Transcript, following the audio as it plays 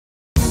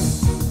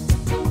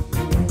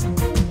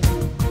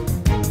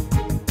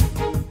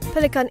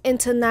Pelikan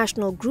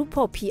International Group,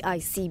 or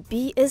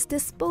PICB, is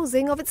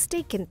disposing of its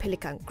stake in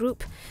Pelikan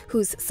Group,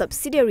 whose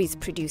subsidiaries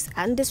produce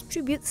and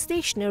distribute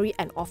stationery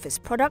and office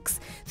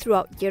products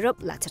throughout Europe,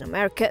 Latin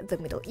America, the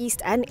Middle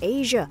East and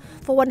Asia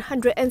for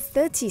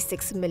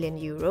 136 million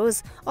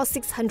euros or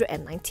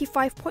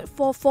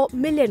 695.44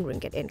 million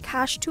ringgit in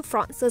cash to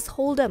Francis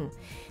Hold'em.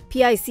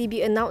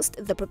 PICB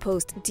announced the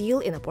proposed deal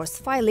in a bourse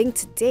filing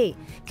today,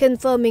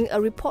 confirming a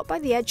report by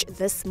The Edge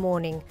this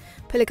morning.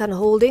 Pelikan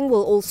Holding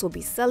will also be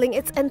selling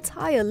its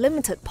entire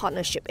limited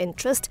partnership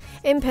interest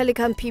in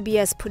Pelikan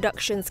PBS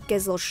Productions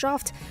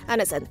Gesellschaft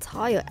and its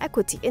entire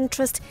equity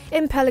interest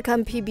in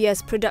Pelikan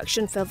PBS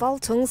Production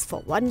Verwaltungs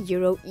for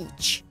 €1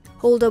 each.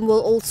 Hold'em will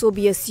also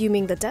be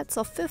assuming the debts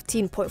of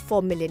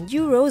 15.4 million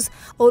euros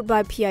owed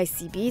by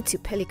PICB to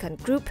Pelikan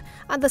Group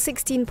and the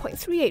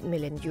 16.38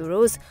 million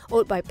euros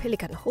owed by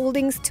Pelikan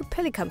Holdings to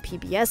Pelikan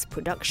PBS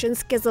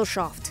Productions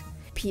Gesellschaft.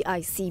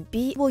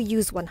 PICB will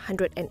use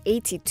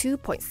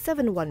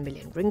 182.71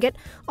 million ringgit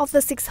of the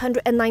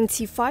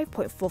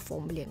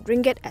 695.44 million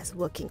ringgit as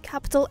working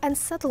capital and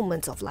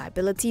settlement of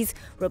liabilities,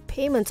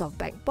 repayment of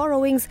bank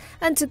borrowings,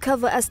 and to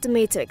cover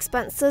estimated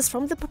expenses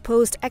from the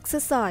proposed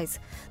exercise.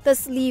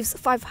 This leaves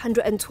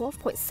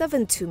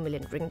 512.72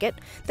 million ringgit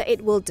that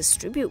it will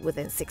distribute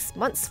within 6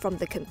 months from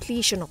the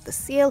completion of the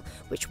sale,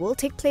 which will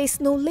take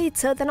place no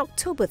later than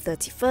October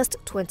 31st,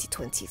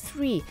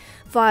 2023,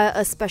 via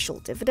a special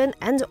dividend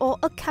and/or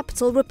a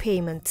capital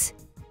repayment.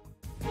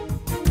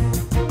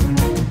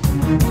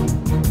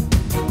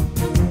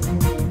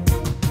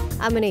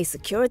 M&A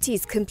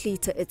Securities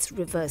completed its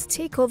reverse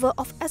takeover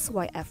of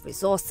SYF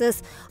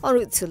Resources en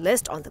route to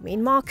list on the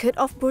main market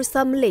of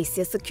Bursa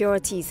Malaysia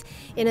Securities.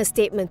 In a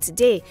statement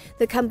today,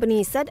 the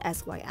company said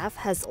SYF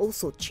has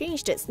also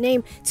changed its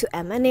name to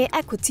M&A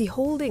Equity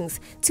Holdings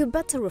to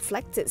better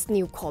reflect its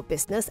new core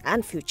business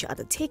and future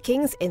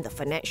undertakings in the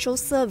financial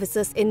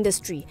services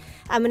industry.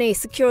 M&A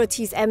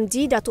Securities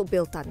MD Datuk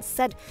Debutant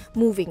said,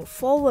 moving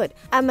forward,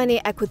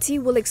 M&A Equity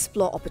will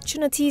explore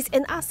opportunities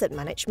in asset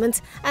management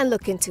and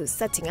look into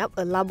setting up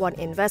a Labuan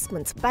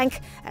investment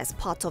bank as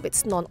part of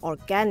its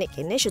non-organic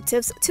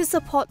initiatives to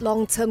support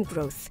long-term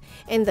growth.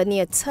 In the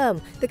near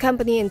term, the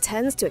company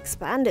intends to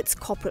expand its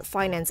corporate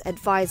finance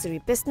advisory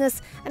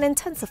business and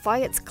intensify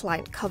its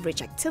client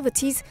coverage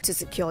activities to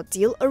secure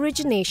deal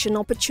origination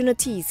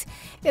opportunities.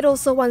 It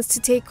also wants to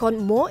take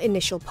on more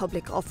initial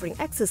public offering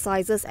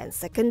exercises and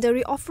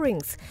secondary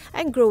offerings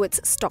and grow its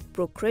stock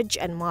brokerage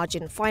and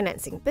margin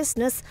financing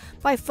business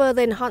by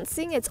further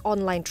enhancing its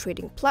online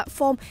trading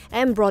platform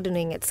and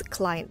broadening its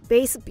client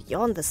base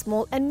beyond the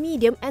small and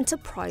medium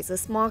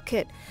enterprises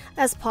market.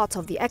 As part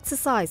of the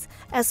exercise,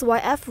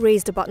 SYF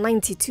raised about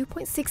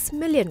 92.6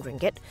 million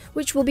ringgit,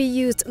 which will be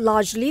used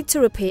largely to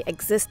repay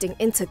existing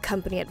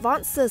intercompany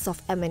advances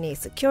of M&A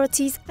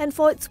Securities and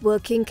for its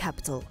working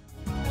capital.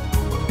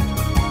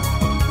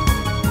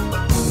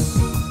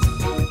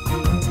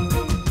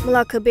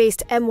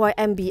 Malacca-based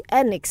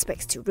MYMBN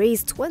expects to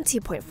raise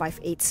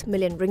 20.58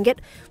 million ringgit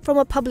from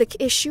a public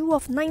issue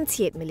of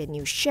 98 million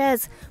new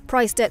shares,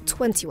 priced at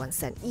 21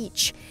 cents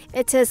each.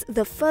 It is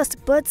the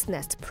first bird's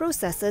nest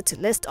processor to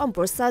list on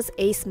Bursa's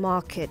ACE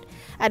market.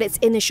 At its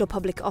initial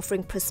public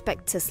offering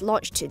prospectus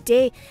launched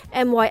today,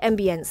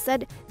 MYMBN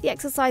said the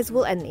exercise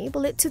will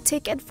enable it to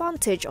take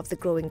advantage of the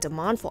growing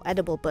demand for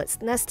edible bird's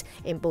nest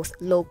in both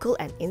local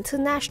and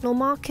international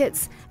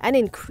markets and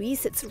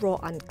increase its raw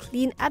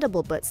unclean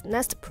edible bird's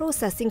nest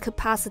processing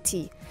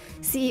capacity.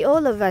 CEO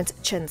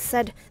Chen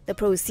said the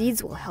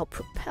proceeds will help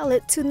propel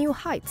it to new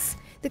heights.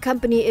 The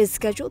company is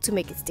scheduled to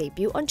make its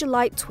debut on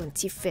July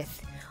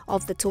 25th.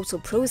 Of the total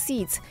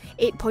proceeds,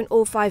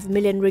 8.05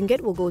 million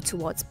ringgit will go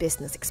towards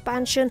business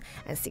expansion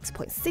and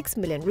 6.6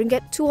 million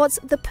ringgit towards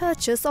the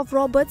purchase of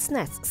raw bird's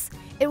nests.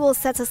 It will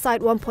set aside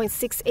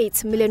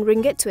 1.68 million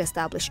ringgit to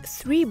establish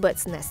 3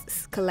 bird's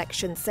nests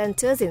collection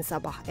centres in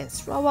Sabah and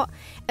Sarawak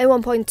and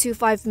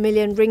 1.25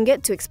 million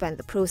ringgit to expand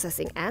the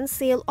processing and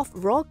sale of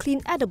raw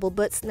clean edible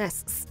bird's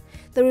nests.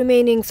 The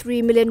remaining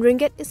 3 million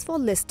ringgit is for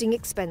listing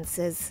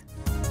expenses.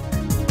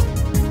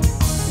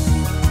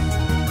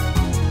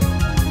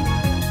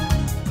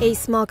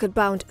 Ace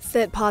market-bound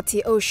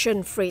third-party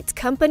ocean freight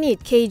company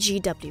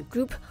KGW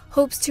Group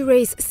hopes to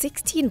raise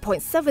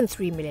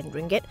 16.73 million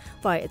ringgit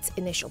via its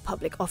initial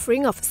public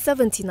offering of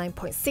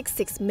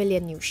 79.66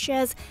 million new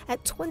shares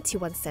at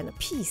 21 cents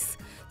apiece.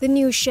 The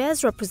new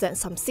shares represent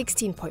some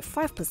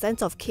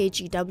 16.5% of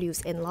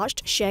KGW's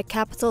enlarged share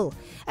capital.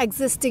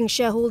 Existing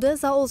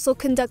shareholders are also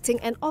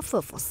conducting an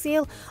offer for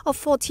sale of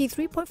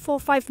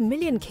 43.45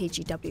 million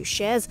KGW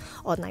shares,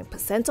 or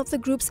 9% of the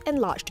group's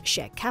enlarged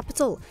share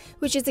capital,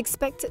 which is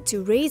expected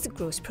to raise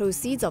gross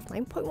proceeds of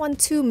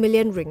 9.12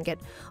 million ringgit.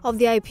 Of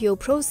the IPO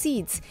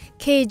proceeds,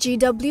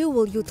 KGW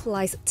will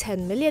utilize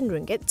 10 million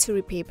ringgit to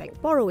repay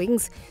bank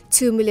borrowings,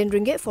 2 million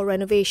ringgit for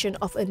renovation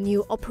of a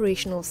new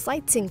operational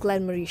site in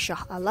Glenmarie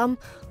Shah Alam,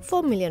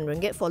 4 million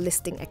ringgit for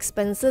listing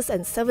expenses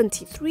and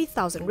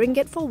 73,000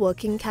 ringgit for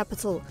working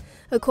capital.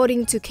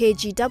 According to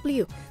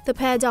KGW, the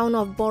pare-down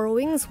of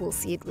borrowings will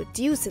see it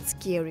reduce its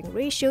gearing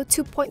ratio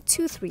to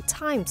 0.23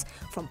 times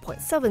from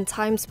 0.7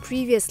 times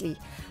previously.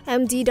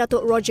 MD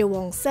Datuk Roger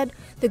Wong said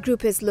the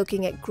group is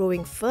looking at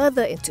growing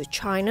further into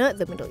China,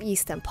 the Middle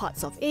East and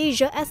parts of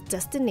Asia as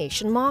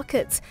destination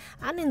markets,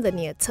 and in the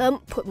near term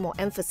put more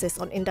emphasis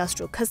on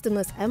industrial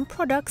customers and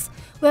products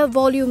where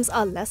volumes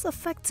are less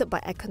affected by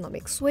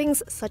economic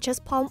swings such as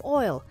palm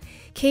oil.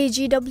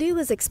 KGW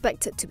is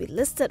expected to be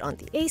listed on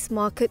the ACE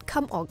market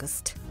come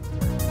August.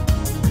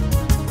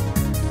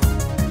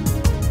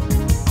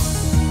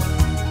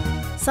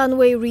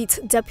 Sunway REIT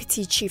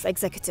Deputy Chief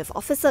Executive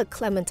Officer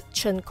Clement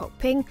Chen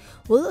Peng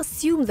will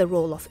assume the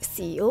role of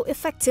CEO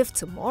effective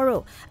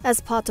tomorrow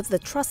as part of the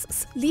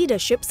Trust's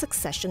leadership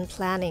succession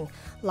planning.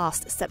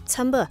 Last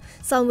September,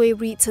 Sunway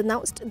REIT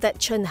announced that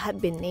Chen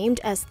had been named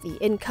as the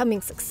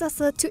incoming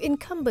successor to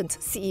incumbent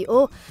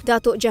CEO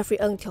Datuk Jeffrey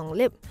Ng Tiong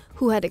Lip,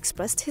 who had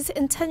expressed his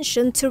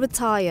intention to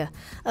retire.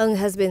 Ng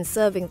has been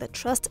serving the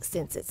trust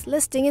since its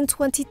listing in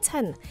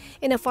 2010.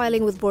 In a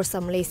filing with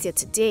Bursa Malaysia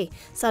today,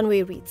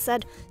 Sunway REIT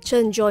said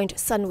Chen joined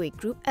Sunway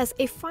Group as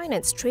a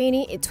finance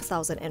trainee in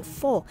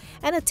 2004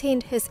 and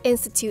attained his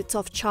Institute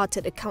of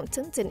Chartered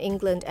Accountants in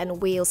England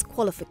and Wales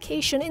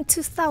qualification in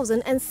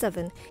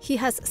 2007. He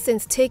has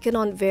since taken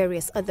on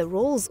various other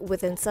roles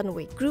within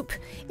Sunway Group,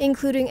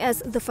 including as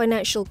the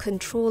financial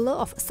controller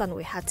of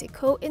Sunway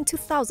Hatiko in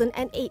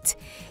 2008.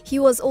 He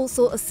was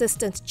also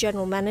Assistant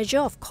General Manager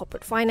of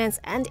Corporate Finance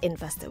and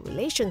Investor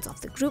Relations of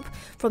the group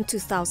from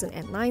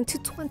 2009 to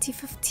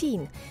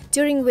 2015,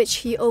 during which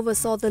he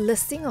oversaw the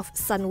listing of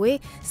Sunway,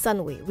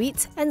 Sunway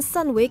REIT and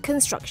Sunway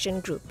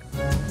Construction Group.